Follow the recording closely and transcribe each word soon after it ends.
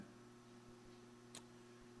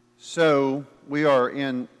So we are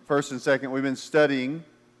in 1st and 2nd. We've been studying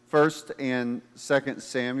 1st and 2nd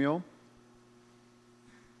Samuel.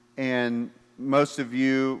 And most of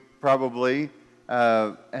you probably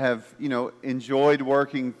have, enjoyed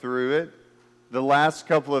working through it. The last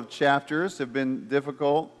couple of chapters have been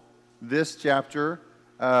difficult. This chapter,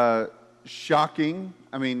 shocking.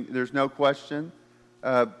 I mean, there's no question.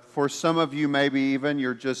 For some of you, maybe even,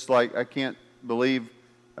 you're just like, I can't believe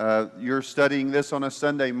you're studying this on a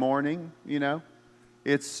Sunday morning.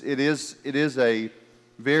 It is a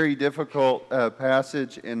very difficult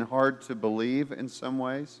passage and hard to believe in some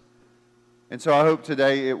ways. And so I hope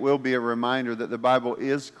today it will be a reminder that the Bible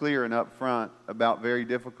is clear and upfront about very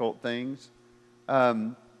difficult things.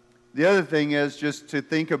 The other thing is just to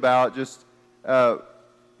think about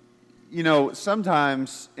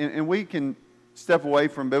sometimes, and we can step away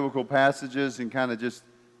from biblical passages and kind of just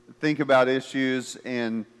think about issues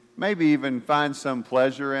and maybe even find some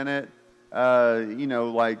pleasure in it,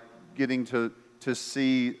 like getting to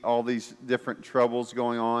see all these different troubles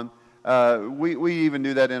going on. We even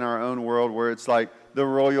do that in our own world where it's like the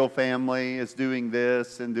royal family is doing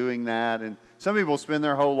this and doing that. And some people spend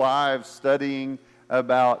their whole lives studying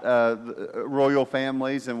about royal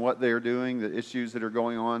families and what they're doing, the issues that are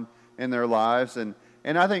going on in their lives. And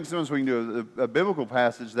I think sometimes we can do a biblical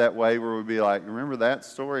passage that way where we'd be like, remember that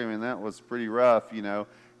story? I mean, that was pretty rough,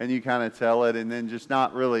 and you kind of tell it and then just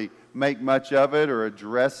not really make much of it or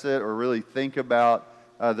address it or really think about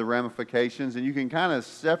the ramifications. And you can kind of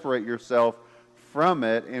separate yourself from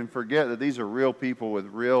it and forget that these are real people with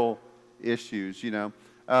real issues,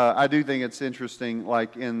 I do think it's interesting,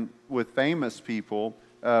 like with famous people,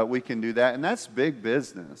 we can do that. And that's big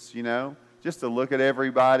business, just to look at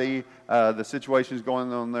everybody, the situations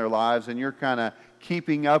going on in their lives, and you're kind of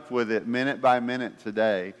keeping up with it minute by minute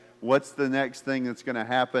today. What's the next thing that's going to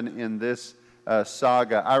happen in this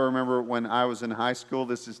saga? I remember when I was in high school,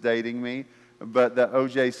 this is dating me, but the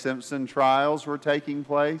O.J. Simpson trials were taking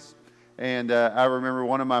place. And I remember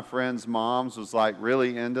one of my friend's moms was like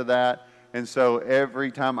really into that. And so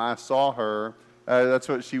every time I saw her, that's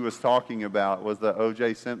what she was talking about, was the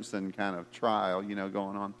O.J. Simpson kind of trial,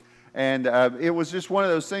 going on. And it was just one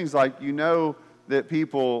of those things, like, that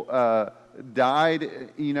people died,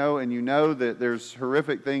 and that there's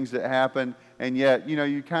horrific things that happen. And yet,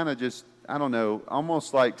 you kind of just, I don't know,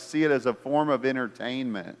 almost like see it as a form of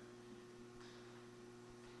entertainment.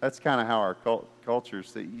 That's kind of how our culture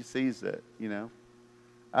sees it,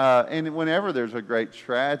 And whenever there's a great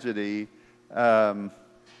tragedy, again,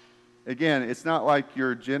 it's not like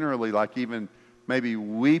you're generally like even maybe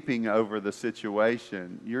weeping over the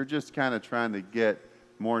situation. You're just kind of trying to get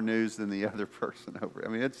more news than the other person over. I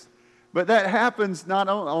mean, but that happens not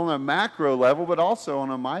on a macro level, but also on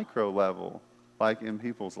a micro level, like in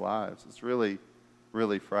people's lives. It's really,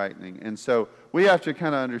 really frightening. And so we have to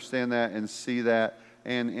kind of understand that and see that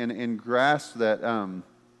and grasp that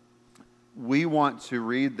we want to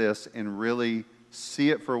read this and really see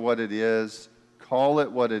it for what it is, call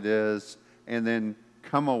it what it is, and then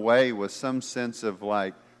come away with some sense of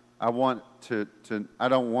like, I don't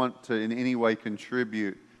want to in any way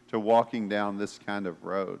contribute to walking down this kind of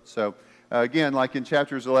road. So again, like in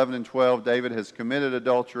chapters 11 and 12, David has committed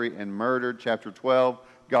adultery and murdered. Chapter 12,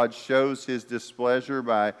 God shows his displeasure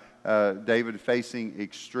by David facing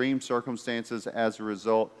extreme circumstances as a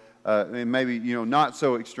result. And maybe, not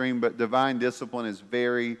so extreme, but divine discipline is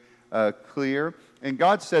very clear. And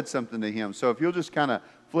God said something to him. So if you'll just kind of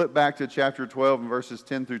flip back to chapter 12 and verses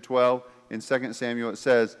 10 through 12 in 2 Samuel, it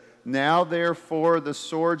says, "Now therefore the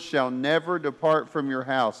sword shall never depart from your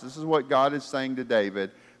house." This is what God is saying to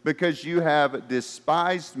David. "Because you have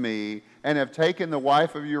despised me and have taken the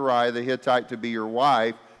wife of Uriah the Hittite to be your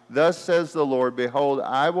wife. Thus says the Lord, behold,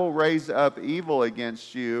 I will raise up evil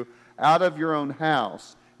against you out of your own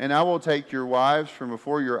house. And I will take your wives from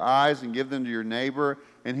before your eyes and give them to your neighbor,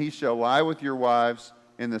 and he shall lie with your wives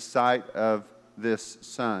in the sight of this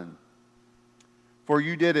son. For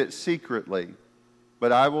you did it secretly,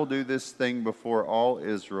 but I will do this thing before all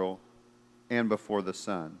Israel and before the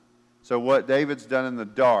sun." So what David's done in the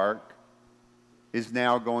dark is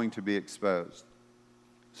now going to be exposed.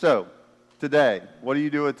 So, today, what do you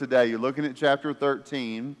do with today? You're looking at chapter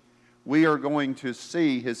 13. We are going to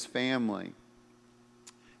see his family.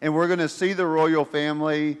 And we're going to see the royal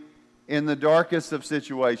family in the darkest of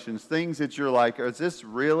situations. Things that you're like, is this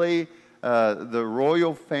really the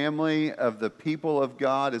royal family of the people of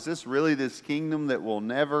God? Is this really this kingdom that will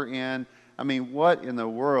never end? I mean, what in the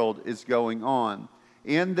world is going on?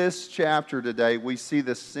 In this chapter today, we see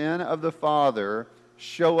the sin of the father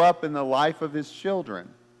show up in the life of his children.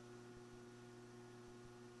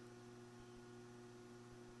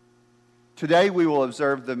 Today we will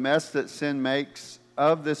observe the mess that sin makes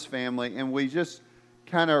of this family, and we just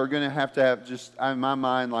kind of are going to have just, in my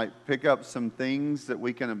mind, like pick up some things that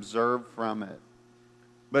we can observe from it.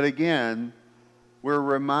 But again, we're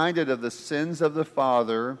reminded of the sins of the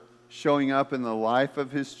father showing up in the life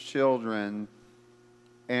of his children,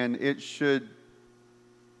 and it should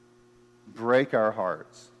break our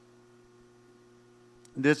hearts.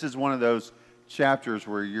 This is one of those chapters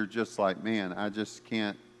where you're just like, man, I just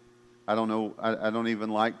can't, I don't know, I don't even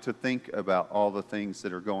like to think about all the things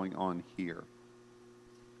that are going on here.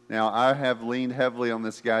 Now, I have leaned heavily on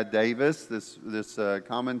this guy Davis, this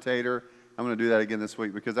commentator. I'm going to do that again this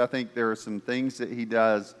week because I think there are some things that he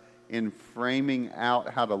does in framing out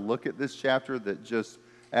how to look at this chapter that just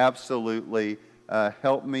absolutely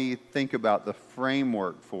help me think about the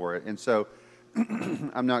framework for it. And so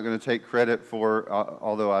I'm not going to take credit for,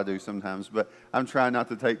 although I do sometimes, but I'm trying not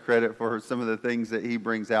to take credit for some of the things that he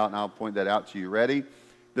brings out, and I'll point that out to you. Ready?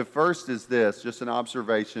 The first is this, just an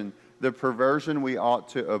observation: the perversion we ought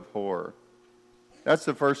to abhor. That's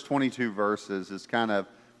the first 22 verses.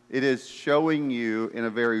 It is showing you in a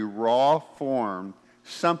very raw form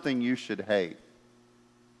something you should hate.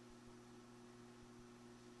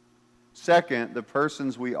 Second, the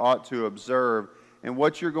persons we ought to observe. And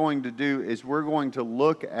what you're going to do is we're going to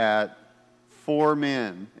look at 4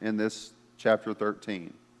 men in this chapter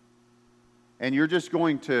 13. And you're just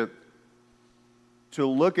going to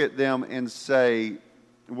look at them and say,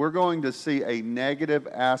 we're going to see a negative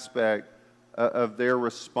aspect of their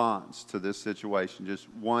response to this situation. Just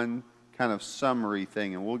one kind of summary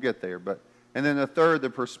thing, and we'll get there. And then the third,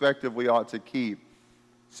 the perspective we ought to keep.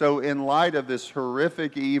 So in light of this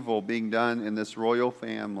horrific evil being done in this royal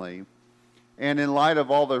family, and in light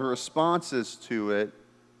of all the responses to it,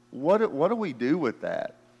 what do we do with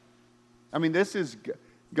that? I mean,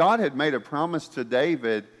 God had made a promise to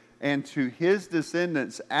David and to his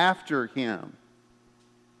descendants after him.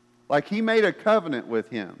 Like he made a covenant with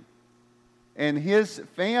him. And his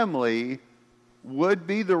family would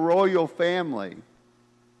be the royal family.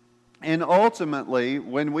 And ultimately,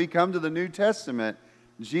 when we come to the New Testament,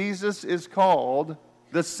 Jesus is called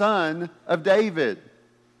the Son of David.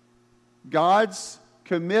 God's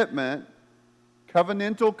commitment,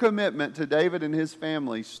 covenantal commitment to David and his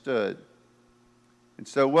family stood. And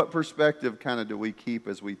so what perspective kind of do we keep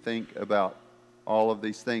as we think about all of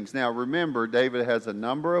these things? Now remember, David has a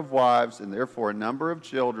number of wives and therefore a number of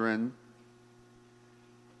children.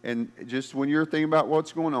 And just when you're thinking about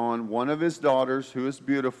what's going on, one of his daughters, who is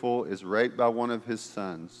beautiful, is raped by one of his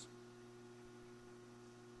sons.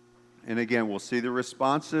 And again, we'll see the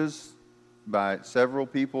responses by several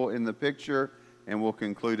people in the picture, and we'll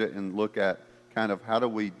conclude it and look at kind of how do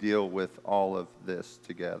we deal with all of this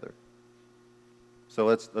together. So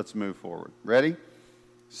let's move forward. Ready?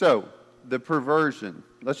 So, the perversion.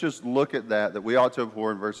 Let's just look at that we ought to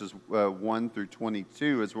abhor in verses 1 through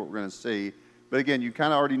 22 is what we're going to see. But again, you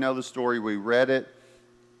kind of already know the story. We read it.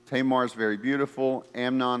 Tamar is very beautiful.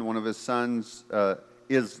 Amnon, one of his sons,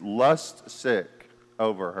 is lust sick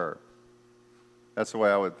over her. That's the way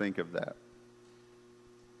I would think of that.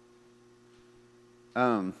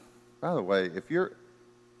 By the way, if you're,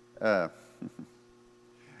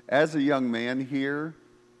 as a young man here,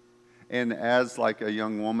 and as like a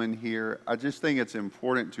young woman here, I just think it's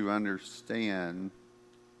important to understand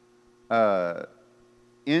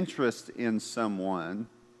interest in someone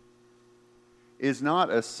is not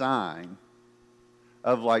a sign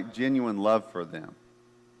of like genuine love for them.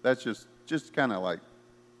 That's just kind of like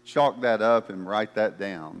chalk that up and write that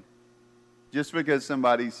down. Just because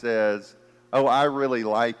somebody says, oh, I really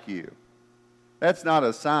like you. That's not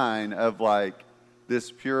a sign of like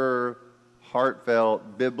this pure,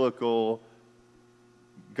 heartfelt, biblical,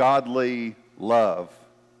 godly love,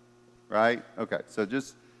 right? Okay, so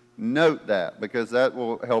just note that because that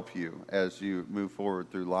will help you as you move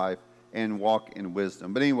forward through life and walk in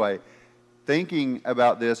wisdom. But anyway, thinking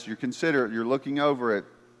about this, you're looking over it.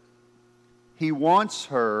 He wants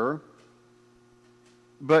her,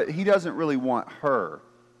 but he doesn't really want her.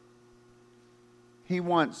 He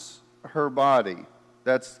wants her body.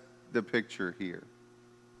 That's the picture here.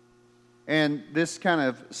 And this kind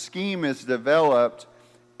of scheme is developed,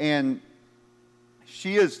 and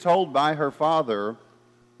she is told by her father,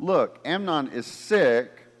 look, Amnon is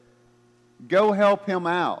sick. Go help him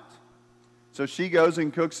out. So she goes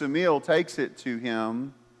and cooks a meal, takes it to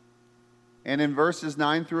him. And in verses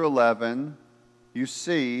 9 through 11, you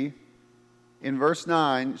see, in verse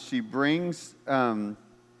 9, she brings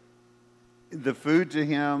the food to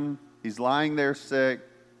him. He's lying there sick.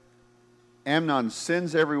 Amnon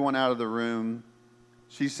sends everyone out of the room.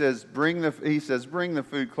 he says, bring the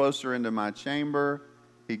food closer into my chamber.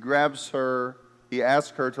 He grabs her. He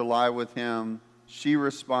asks her to lie with him. She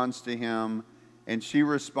responds to him, and she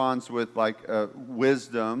responds with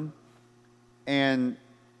wisdom, and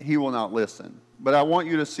he will not listen. But I want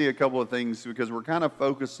you to see a couple of things because we're kind of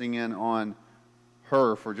focusing in on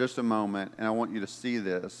her for just a moment, and I want you to see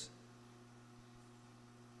this.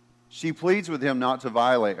 She pleads with him not to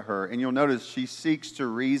violate her, and you'll notice she seeks to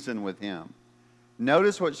reason with him.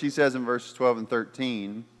 Notice what she says in verses 12 and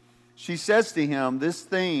 13. She says to him, this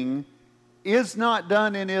thing is not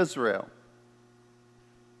done in Israel.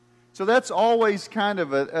 So that's always kind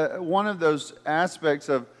of one of those aspects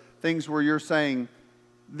of things where you're saying,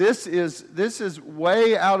 this is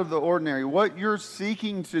way out of the ordinary. What you're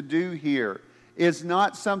seeking to do here is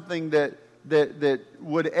not something that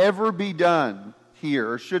would ever be done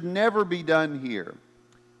here, or should never be done here.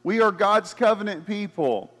 We are God's covenant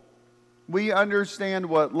people. We understand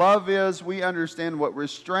what love is. We understand what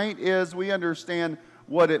restraint is. We understand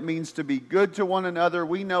what it means to be good to one another.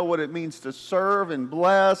 We know what it means to serve and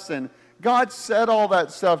bless. And God said all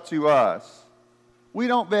that stuff to us. We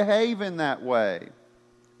don't behave in that way.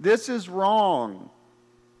 This is wrong.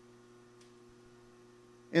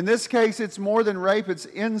 In this case, it's more than rape, it's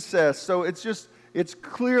incest. So it's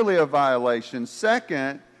clearly a violation.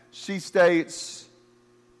 Second, she states,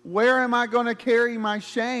 where am I going to carry my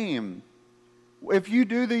shame? If you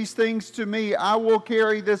do these things to me, I will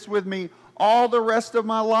carry this with me all the rest of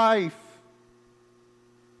my life.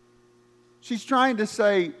 She's trying to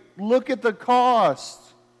say, look at the cost.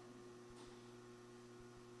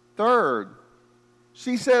 Third,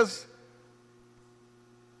 she says,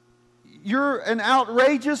 you're an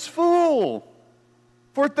outrageous fool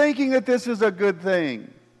for thinking that this is a good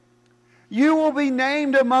thing. You will be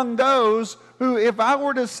named among those who, if I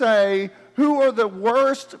were to say, who are the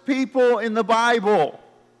worst people in the Bible,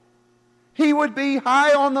 he would be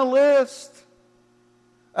high on the list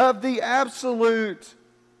of the absolute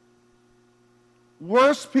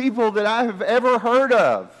worst people that I have ever heard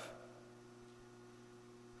of.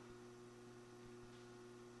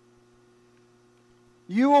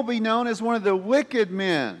 You will be known as one of the wicked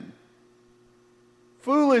men,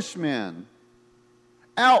 foolish men,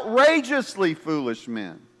 outrageously foolish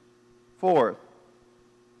men. Fourth,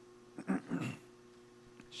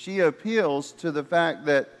 she appeals to the fact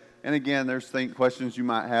that, and again, there's questions you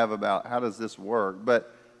might have about how does this work,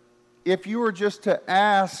 but if you were just to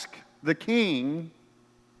ask the king,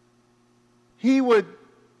 he would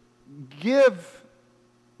give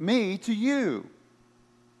me to you.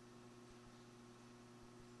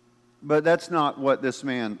 But that's not what this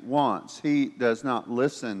man wants. He does not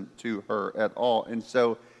listen to her at all. And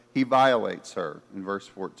so he violates her in verse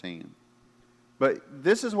 14. But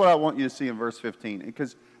this is what I want you to see in verse 15.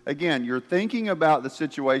 Because, again, you're thinking about the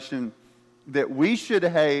situation that we should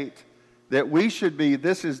hate, that we should be,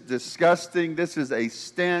 this is disgusting, this is a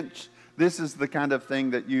stench, this is the kind of thing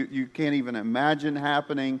that you can't even imagine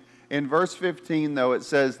happening. In verse 15, though, it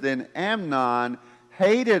says, then Amnon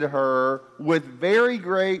hated her with very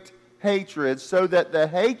great hatred, so that the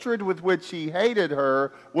hatred with which he hated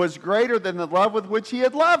her was greater than the love with which he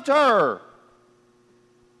had loved her.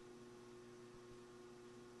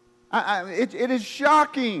 It is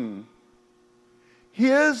shocking.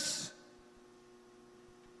 His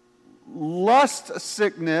lust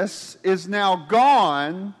sickness is now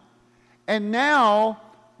gone, and now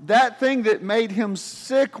that thing that made him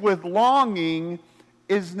sick with longing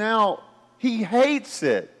is now, he hates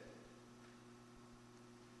it.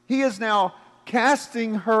 He is now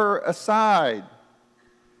casting her aside.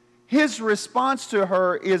 His response to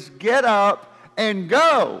her is get up and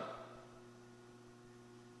go.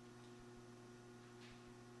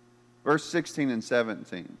 Verse 16 and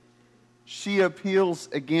 17. She appeals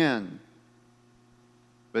again,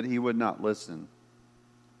 but he would not listen.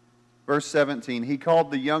 Verse 17. He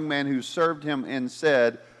called the young man who served him and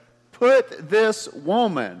said, put this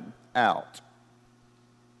woman out.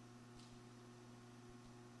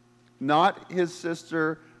 Not his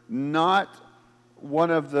sister, not one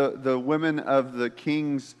of the women of the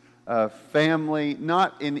king's family,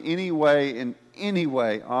 not in any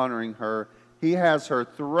way honoring her. He has her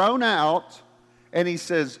thrown out, and he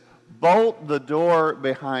says, bolt the door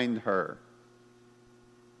behind her.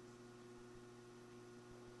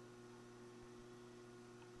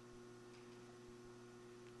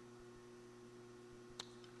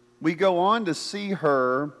 We go on to see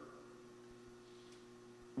her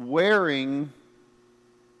wearing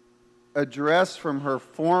a dress from her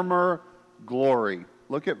former glory.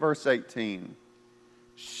 Look at verse 18.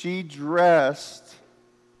 She dressed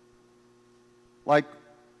like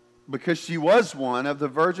because she was one of the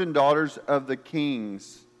virgin daughters of the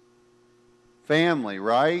king's family,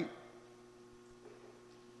 right?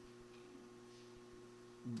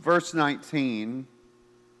 Verse 19,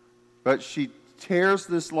 but she tears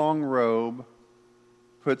this long robe,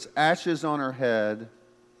 puts ashes on her head,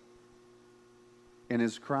 and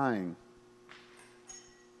is crying.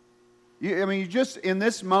 You just, in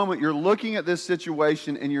this moment, you're looking at this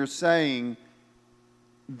situation and you're saying,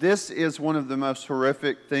 this is one of the most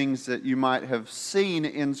horrific things that you might have seen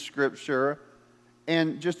in Scripture.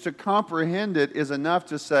 And just to comprehend it is enough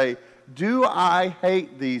to say, do I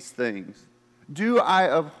hate these things? Do I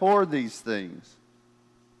abhor these things?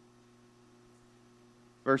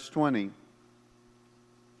 Verse 20.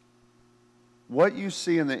 What you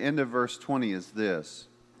see in the end of verse 20 is this.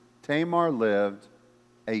 Tamar lived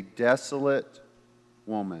a desolate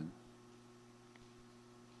woman.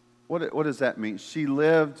 What does that mean? She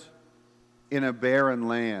lived in a barren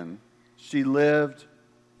land. She lived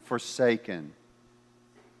forsaken.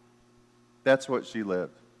 That's what she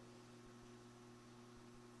lived.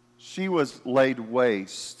 She was laid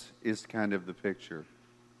waste, is kind of the picture.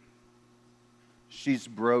 She's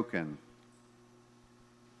broken.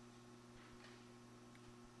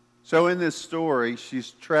 So in this story,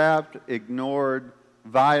 she's trapped, ignored,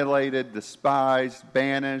 violated, despised,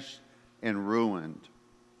 banished, and ruined.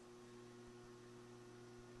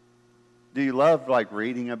 Do you love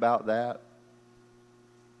reading about that?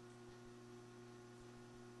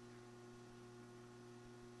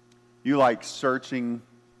 You like searching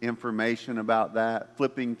information about that,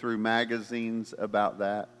 flipping through magazines about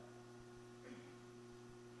that?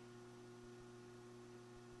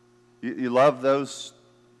 You love those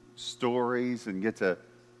stories and get to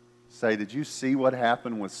say, did you see what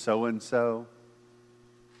happened with so-and-so?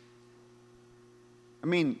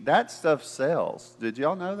 That stuff sells. Did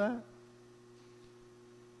y'all know that?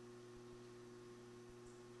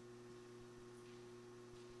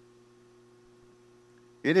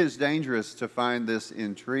 It is dangerous to find this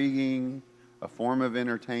intriguing, a form of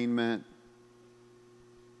entertainment,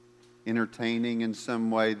 entertaining in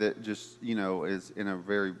some way that just, is in a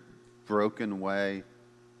very broken way.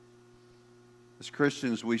 As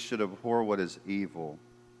Christians, we should abhor what is evil.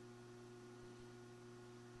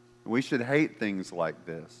 We should hate things like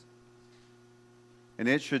this. And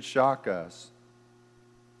it should shock us.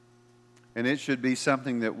 And it should be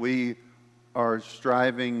something that we are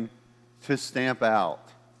striving to stamp out.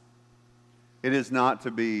 It is not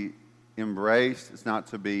to be embraced. It's not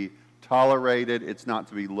to be tolerated. It's not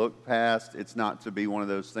to be looked past. It's not to be one of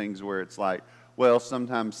those things where it's like, well,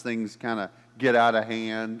 sometimes things kind of get out of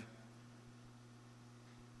hand.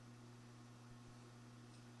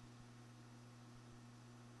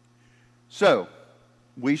 So,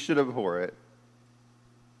 we should abhor it.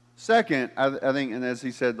 Second, I think, and as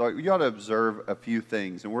he said, you ought to observe a few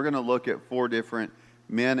things. And we're going to look at 4 different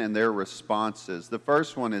men and their responses. The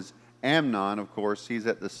first one is Amnon, of course. He's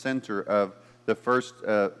at the center of the first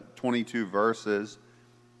 22 verses.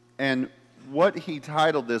 And what he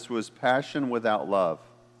titled this was Passion Without Love.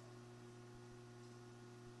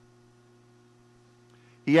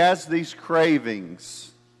 He has these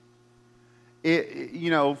cravings.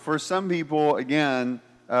 For some people, again,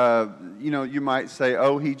 you might say,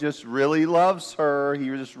 oh, he just really loves her. He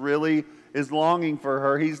just really is longing for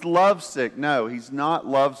her. He's lovesick. No, he's not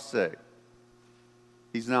lovesick.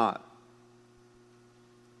 He's not.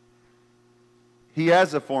 He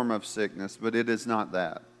has a form of sickness, but it is not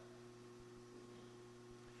that.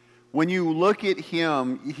 When you look at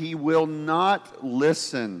him, he will not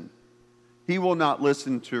listen. He will not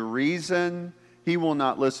listen to reason. He will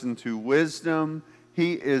not listen to wisdom.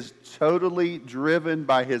 He is totally driven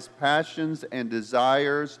by his passions and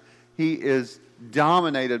desires. He is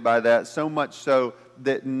dominated by that, so much so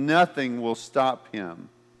that nothing will stop him.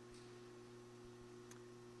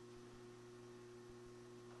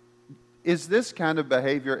 Is this kind of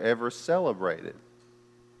behavior ever celebrated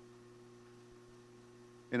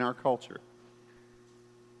in our culture?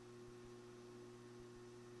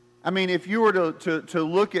 If you were to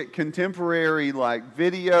look at contemporary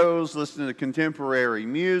videos, listen to contemporary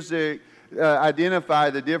music,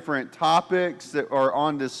 identify the different topics that are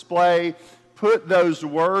on display, put those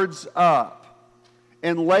words up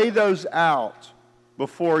and lay those out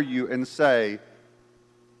before you and say,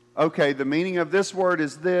 okay, the meaning of this word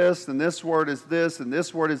is this, and this word is this, and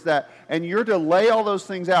this word is that. And you're to lay all those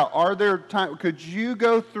things out. Could you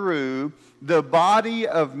go through the body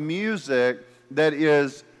of music that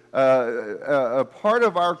is a part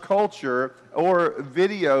of our culture, or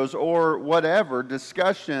videos, or whatever,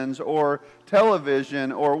 discussions, or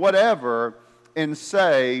television, or whatever, and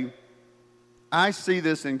say, I see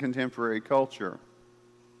this in contemporary culture.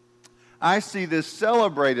 I see this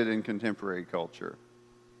celebrated in contemporary culture.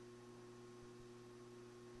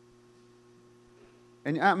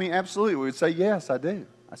 And I mean, absolutely, we would say, yes, I do.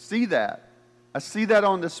 I see that. I see that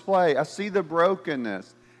on display. I see the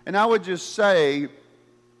brokenness. And I would just say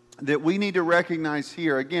that we need to recognize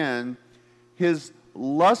here, again, his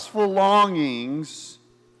lustful longings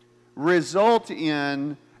result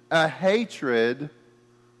in a hatred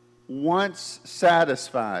once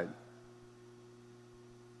satisfied.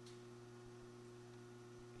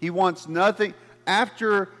 He wants nothing,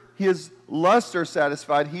 after his lusts are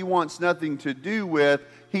satisfied, he wants nothing to do with,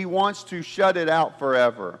 he wants to shut it out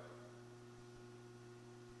forever.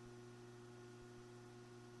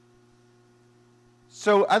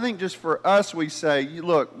 So I think just for us, we say,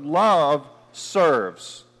 look, love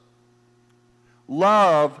serves.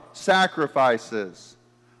 Love sacrifices.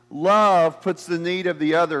 Love puts the need of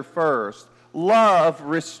the other first. Love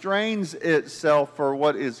restrains itself for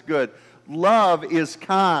what is good. Love is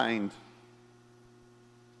kind.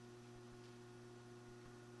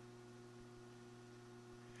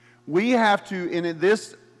 We have to, in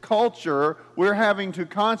this culture, we're having to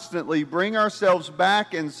constantly bring ourselves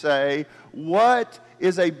back and say, what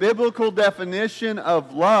is a biblical definition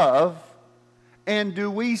of love? And do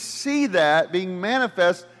we see that being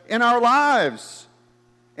manifest in our lives?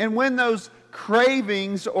 And when those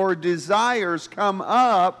cravings or desires come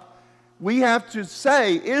up, we have to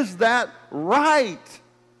say, is that right?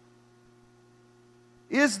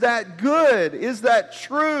 Is that good? Is that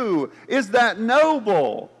true? Is that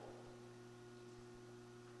noble?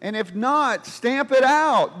 And if not, stamp it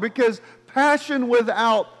out, because passion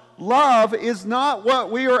without love is not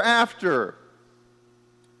what we are after.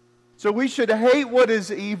 So we should hate what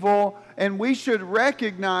is evil, and we should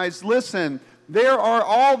recognize, listen, there are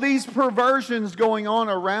all these perversions going on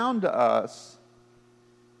around us.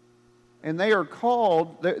 And they are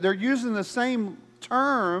called, they're using the same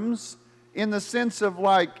terms in the sense of,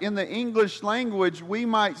 like, in the English language, we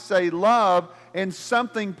might say love, and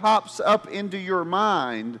something pops up into your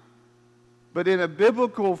mind. But in a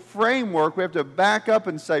biblical framework, we have to back up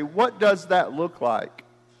and say, what does that look like?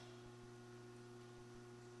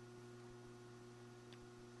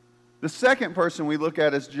 The second person we look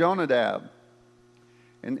at is Jonadab.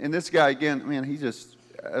 And this guy, again, man,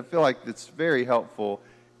 I feel like it's very helpful.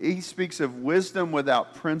 He speaks of wisdom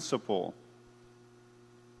without principle.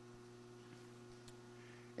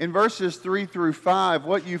 In verses 3 through 5,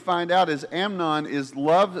 what you find out is Amnon is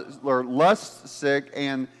lust sick,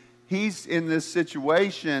 and he's in this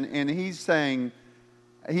situation, and he's saying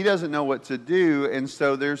he doesn't know what to do. And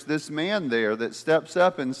so there's this man there that steps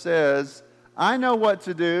up and says, I know what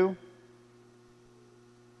to do.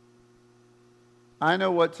 I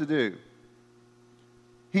know what to do.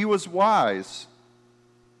 He was wise.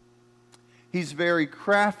 He's very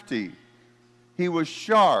crafty. He was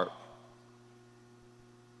sharp.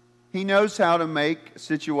 He knows how to make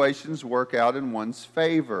situations work out in one's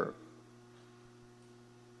favor.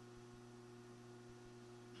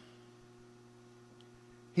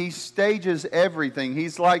 He stages everything.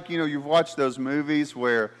 He's like, you've watched those movies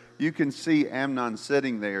where you can see Amnon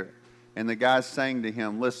sitting there and the guy's saying to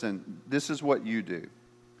him, listen, this is what you do,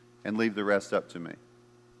 and leave the rest up to me.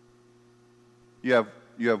 You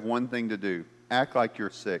have one thing to do. Act like you're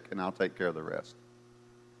sick, and I'll take care of the rest.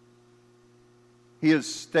 He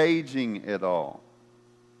is staging it all.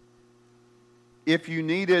 If you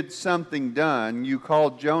needed something done, you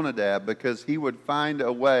called Jonadab, because he would find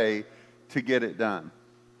a way to get it done.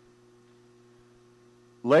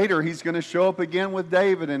 Later, he's going to show up again with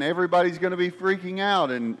David, and everybody's going to be freaking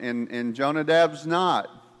out, and Jonadab's not.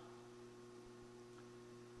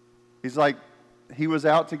 He's like, he was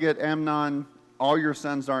out to get Amnon. All your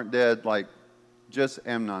sons aren't dead, like just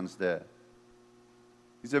Amnon's dead.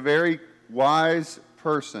 He's a very wise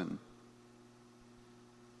person.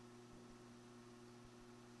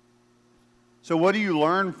 So what do you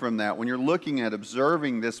learn from that when you're looking at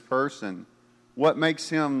observing this person? What makes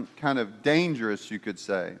him kind of dangerous, you could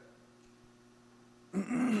say?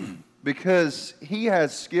 Because he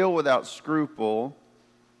has skill without scruple,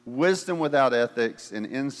 wisdom without ethics, and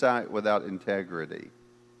insight without integrity.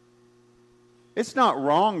 It's not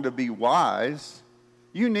wrong to be wise.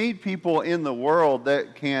 You need people in the world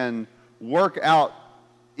that can work out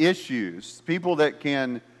issues, people that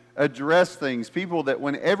can address things, people that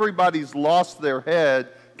when everybody's lost their head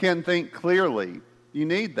can think clearly. You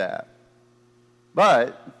need that.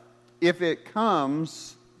 But if it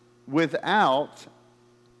comes without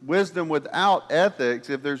wisdom, without ethics,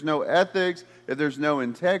 if there's no ethics, if there's no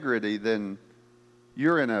integrity, then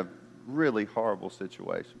you're in a really horrible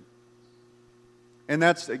situation. And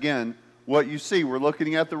that's, again, what you see. We're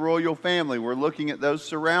looking at the royal family. We're looking at those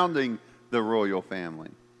surrounding the royal family.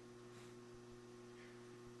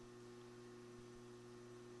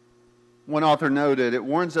 One author noted, it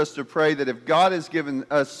warns us to pray that if God has given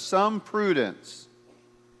us some prudence,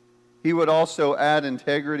 He would also add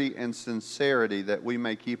integrity and sincerity that we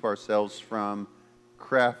may keep ourselves from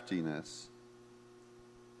craftiness.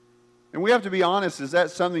 And we have to be honest, is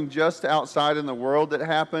that something just outside in the world that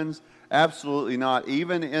happens? Absolutely not.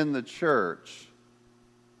 Even in the church.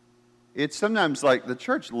 It's sometimes like the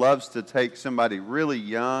church loves to take somebody really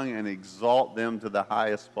young and exalt them to the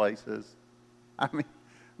highest places. I mean,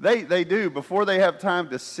 they do. Before they have time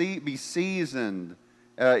to be seasoned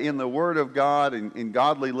in the Word of God and in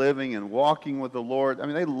godly living and walking with the Lord, I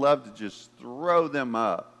mean, they love to just throw them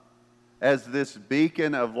up as this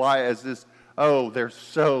beacon of light, as this, oh, they're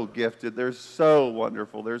so gifted, they're so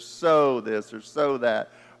wonderful, they're so this, they're so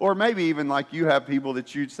that. Or maybe even like you have people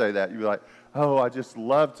that you'd say that. You'd be like, oh, I just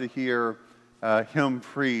love to hear him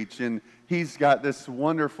preach, and he's got this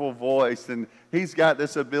wonderful voice, and he's got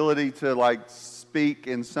this ability to like speak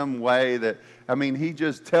in some way that, I mean, he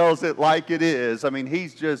just tells it like it is. I mean,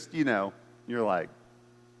 he's just, you're like,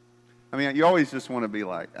 I mean, you always just want to be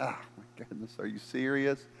like, oh, my goodness, are you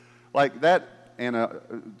serious? Like that, Anna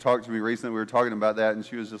talked to me recently, we were talking about that, and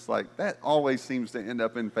she was just like, that always seems to end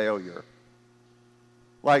up in failure.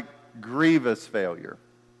 Like grievous failure.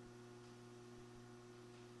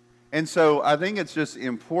 And so I think it's just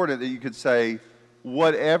important that you could say,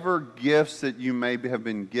 whatever gifts that you may have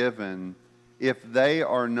been given, if they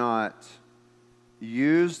are not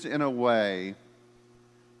used in a way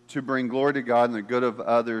to bring glory to God and the good of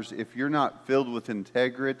others, if you're not filled with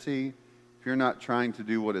integrity, if you're not trying to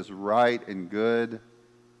do what is right and good,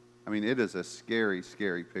 I mean, it is a scary,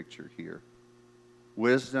 scary picture here.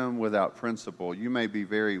 Wisdom without principle. You may be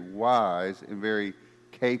very wise and very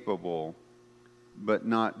capable, but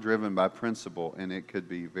not driven by principle, and it could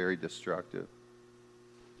be very destructive.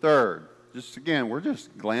 Third, we're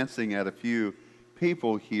just glancing at a few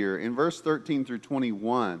people here. In verse 13 through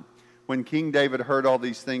 21, when King David heard all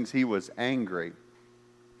these things, he was angry.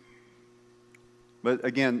 But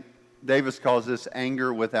again, Davis calls this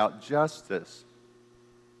anger without justice.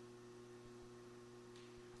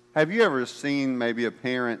 Have you ever seen maybe a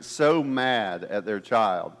parent so mad at their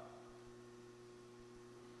child,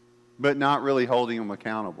 but not really holding them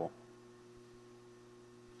accountable?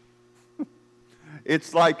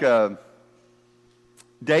 It's like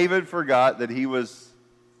David forgot that he was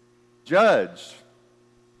judged.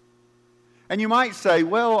 And you might say,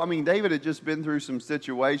 well, I mean, David had just been through some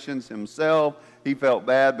situations himself. He felt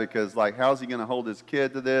bad because, like, how's he going to hold his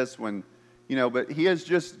kid to this when, but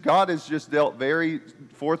God has just dealt very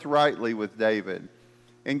forthrightly with David.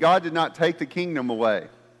 And God did not take the kingdom away.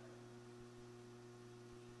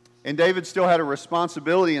 And David still had a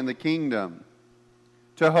responsibility in the kingdom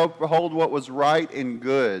to hold what was right and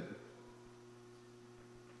good.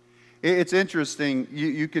 It's interesting.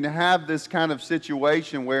 You can have this kind of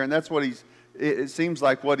situation where, and that's what it seems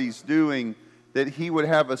like what he's doing, that he would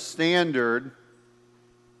have a standard,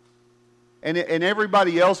 and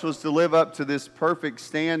everybody else was to live up to this perfect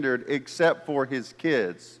standard except for his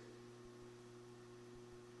kids.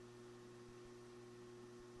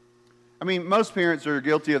 I mean, most parents are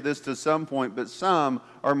guilty of this to some point, but some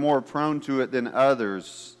are more prone to it than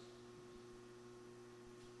others.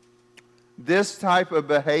 This type of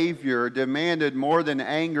behavior demanded more than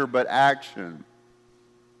anger but action.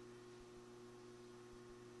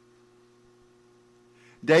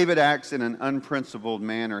 David acts in an unprincipled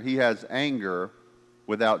manner. He has anger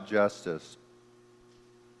without justice.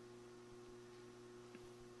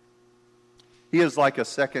 He is like a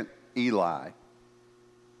second Eli.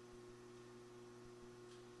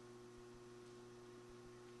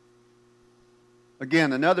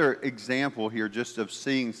 Again, another example here just of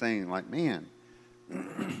saying like, man,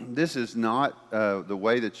 this is not the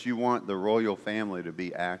way that you want the royal family to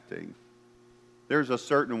be acting. There's a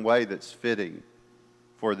certain way that's fitting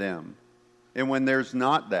for them. And when there's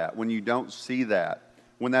not that, when you don't see that,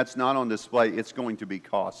 when that's not on display, it's going to be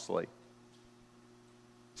costly.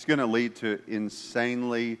 It's going to lead to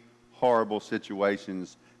insanely horrible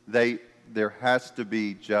situations. There has to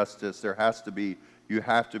be justice. You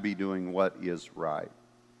have to be doing what is right.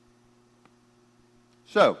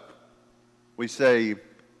 So, we say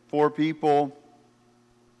 4 people,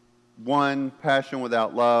 1, passion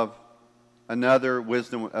without love, another,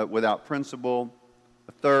 wisdom without principle,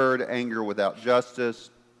 a third, anger without justice,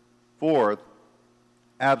 4th,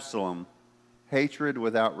 Absalom, hatred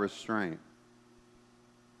without restraint.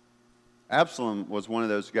 Absalom was one of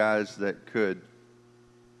those guys that could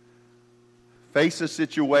face a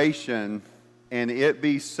situation and it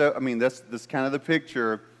be so, I mean, that's kind of the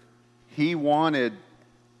picture. He wanted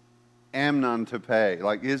Amnon to pay.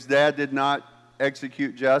 Like, his dad did not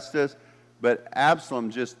execute justice, but Absalom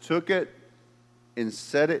just took it and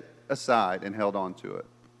set it aside and held on to it.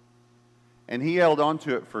 And he held on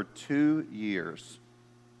to it for 2 years.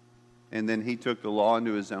 And then he took the law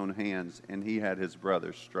into his own hands, and he had his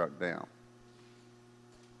brothers struck down.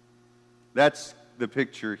 That's the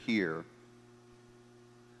picture here.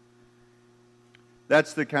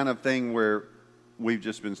 That's the kind of thing where we've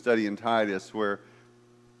just been studying Titus, where,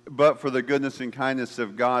 but for the goodness and kindness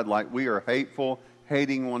of God, like we are hateful,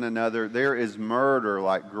 hating one another, there is murder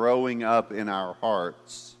like growing up in our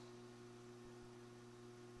hearts.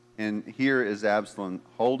 And here is Absalom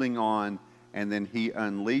holding on, and then he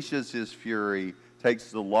unleashes his fury,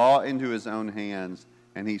 takes the law into his own hands,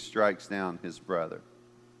 and he strikes down his brother.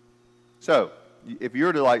 So, if you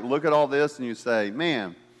were to like look at all this and you say,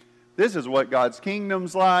 man, this is what God's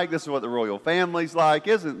kingdom's like, this is what the royal family's like,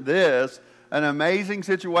 isn't this an amazing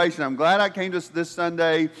situation? I'm glad I came to this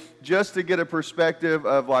Sunday just to get a perspective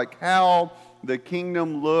of like how the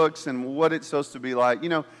kingdom looks and what it's supposed to be like. You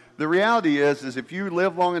know, the reality is if you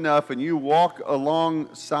live long enough and you walk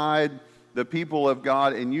alongside the people of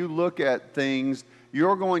God and you look at things,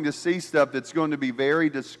 you're going to see stuff that's going to be very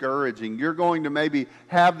discouraging. You're going to maybe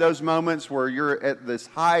have those moments where you're at this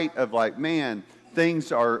height of like, man,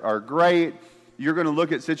 things are great. You're going to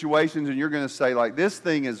look at situations and you're going to say like, this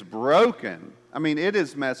thing is broken. I mean, it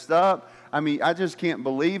is messed up. I mean, I just can't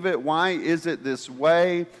believe it. Why is it this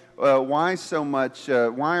way? Why so much?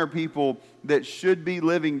 Why are people that should be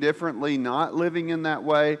living differently not living in that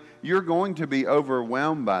way? You're going to be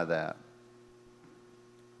overwhelmed by that.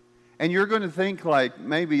 And you're going to think like,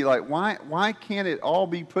 maybe like, why can't it all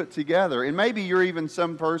be put together? And maybe you're even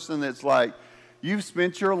some person that's like, you've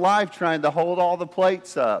spent your life trying to hold all the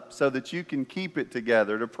plates up so that you can keep it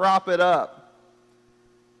together, to prop it up,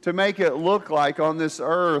 to make it look like on this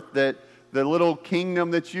earth that the little kingdom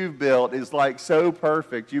that you've built is like so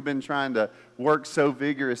perfect. You've been trying to work so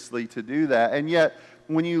vigorously to do that. And yet,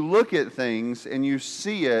 when you look at things and you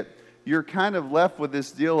see it, you're kind of left with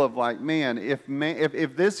this deal of like, man,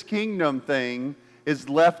 if this kingdom thing is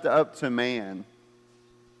left up to man,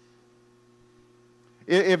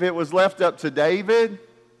 if it was left up to David,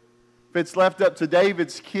 if it's left up to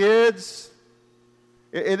David's kids,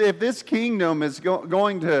 if this kingdom is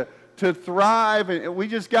going to thrive, and we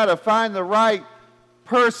just got to find the right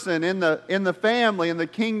person in the family, in the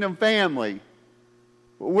kingdom family,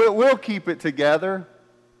 we'll keep it together.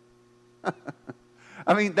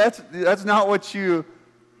 I mean, that's not what you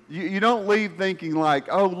don't leave thinking like,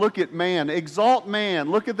 oh, look at man, exalt man,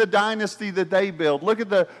 look at the dynasty that they build, look at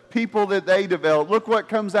the people that they develop, look what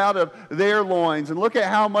comes out of their loins, and look at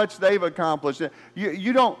how much they've accomplished.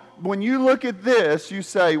 You don't, when you look at this, you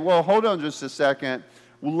say, well, hold on just a second,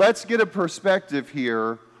 let's get a perspective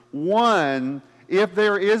here. One, if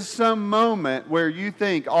there is some moment where you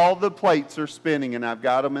think all the plates are spinning and I've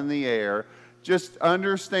got them in the air, just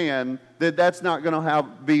understand that that's not going to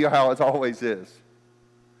be how it always is.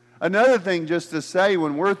 Another thing just to say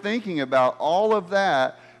when we're thinking about all of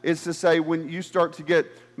that is to say when you start to get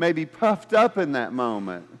maybe puffed up in that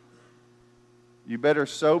moment, you better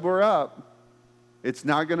sober up. It's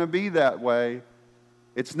not going to be that way.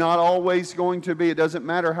 It's not always going to be. It doesn't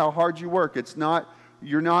matter how hard you work.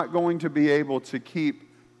 You're not going to be able to keep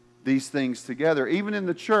these things together. Even in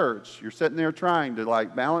the church, you're sitting there trying to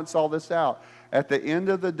like balance all this out. At the end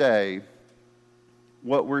of the day,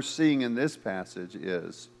 what we're seeing in this passage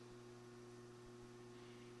is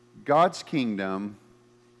God's kingdom,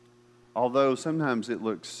 although sometimes it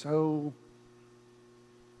looks so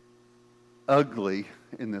ugly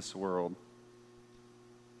in this world,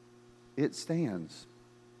 it stands.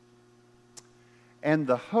 And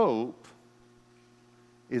the hope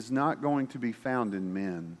is not going to be found in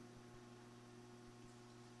men.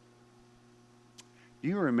 Do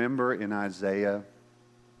you remember in Isaiah?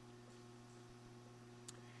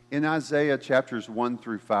 In Isaiah chapters 1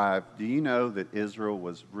 through 5, do you know that Israel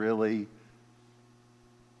was really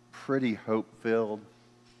pretty hope-filled?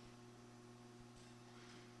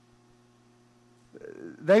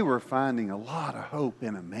 They were finding a lot of hope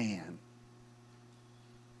in a man.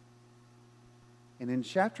 And in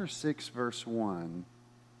chapter 6, verse 1,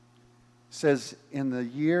 it says, in the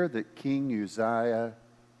year that King Uzziah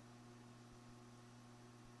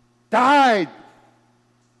died.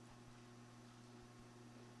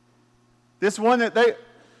 This one that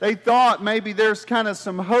they thought maybe there's kind of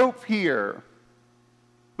some hope here.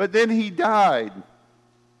 But then he died.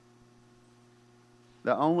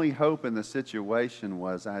 The only hope in the situation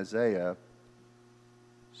was Isaiah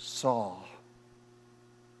saw.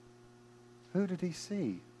 Who did he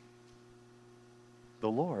see? The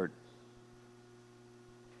Lord.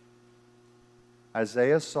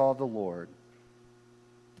 Isaiah saw the Lord.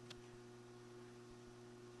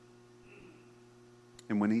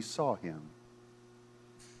 And when he saw him,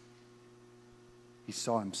 he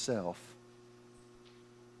saw himself.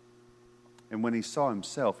 And when he saw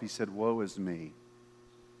himself, he said, "Woe is me."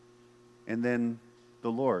 And then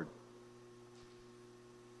the Lord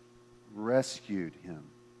rescued him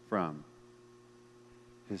from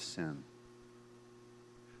his sin.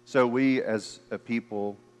 So we as a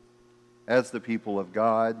people, as the people of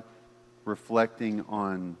God, reflecting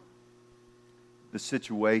on the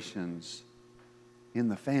situations in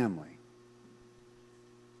the family,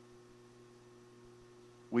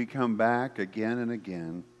 we come back again and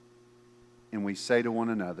again and we say to one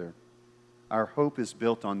another, our hope is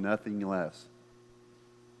built on nothing less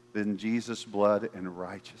than Jesus' blood and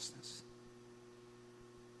righteousness.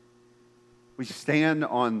 We stand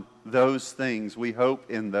on those things. We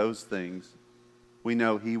hope in those things. We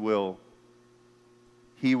know He will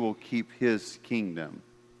keep His kingdom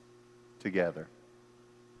together.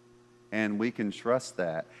 And we can trust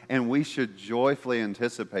that. And we should joyfully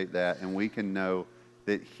anticipate that. And we can know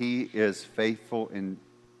that He is faithful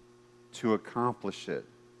to accomplish it.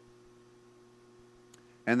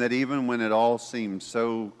 And that even when it all seems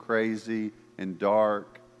so crazy and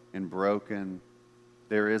dark and broken,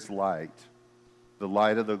 there is light. The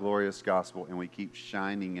light of the glorious gospel. And we keep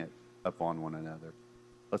shining it upon one another.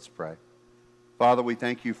 Let's pray. Father, we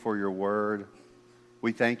thank You for Your word.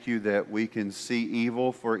 We thank You that we can see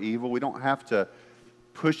evil for evil. We don't have to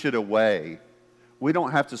push it away. We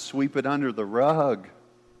don't have to sweep it under the rug.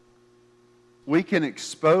 We can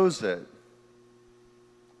expose it.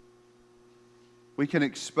 We can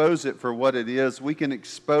expose it for what it is. We can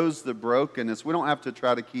expose the brokenness. We don't have to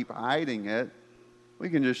try to keep hiding it. We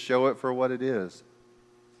can just show it for what it is.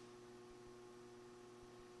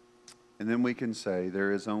 And then we can say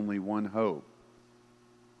there is only one hope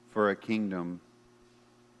for a kingdom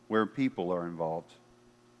where people are involved.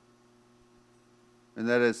 And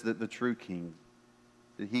that is that the true King,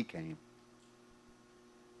 that He came.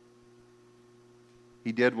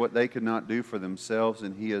 He did what they could not do for themselves,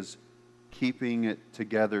 and He is keeping it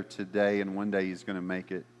together today, and one day He's going to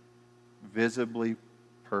make it visibly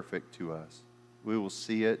perfect to us. We will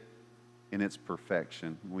see it in its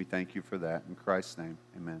perfection. We thank You for that. In Christ's name,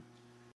 amen.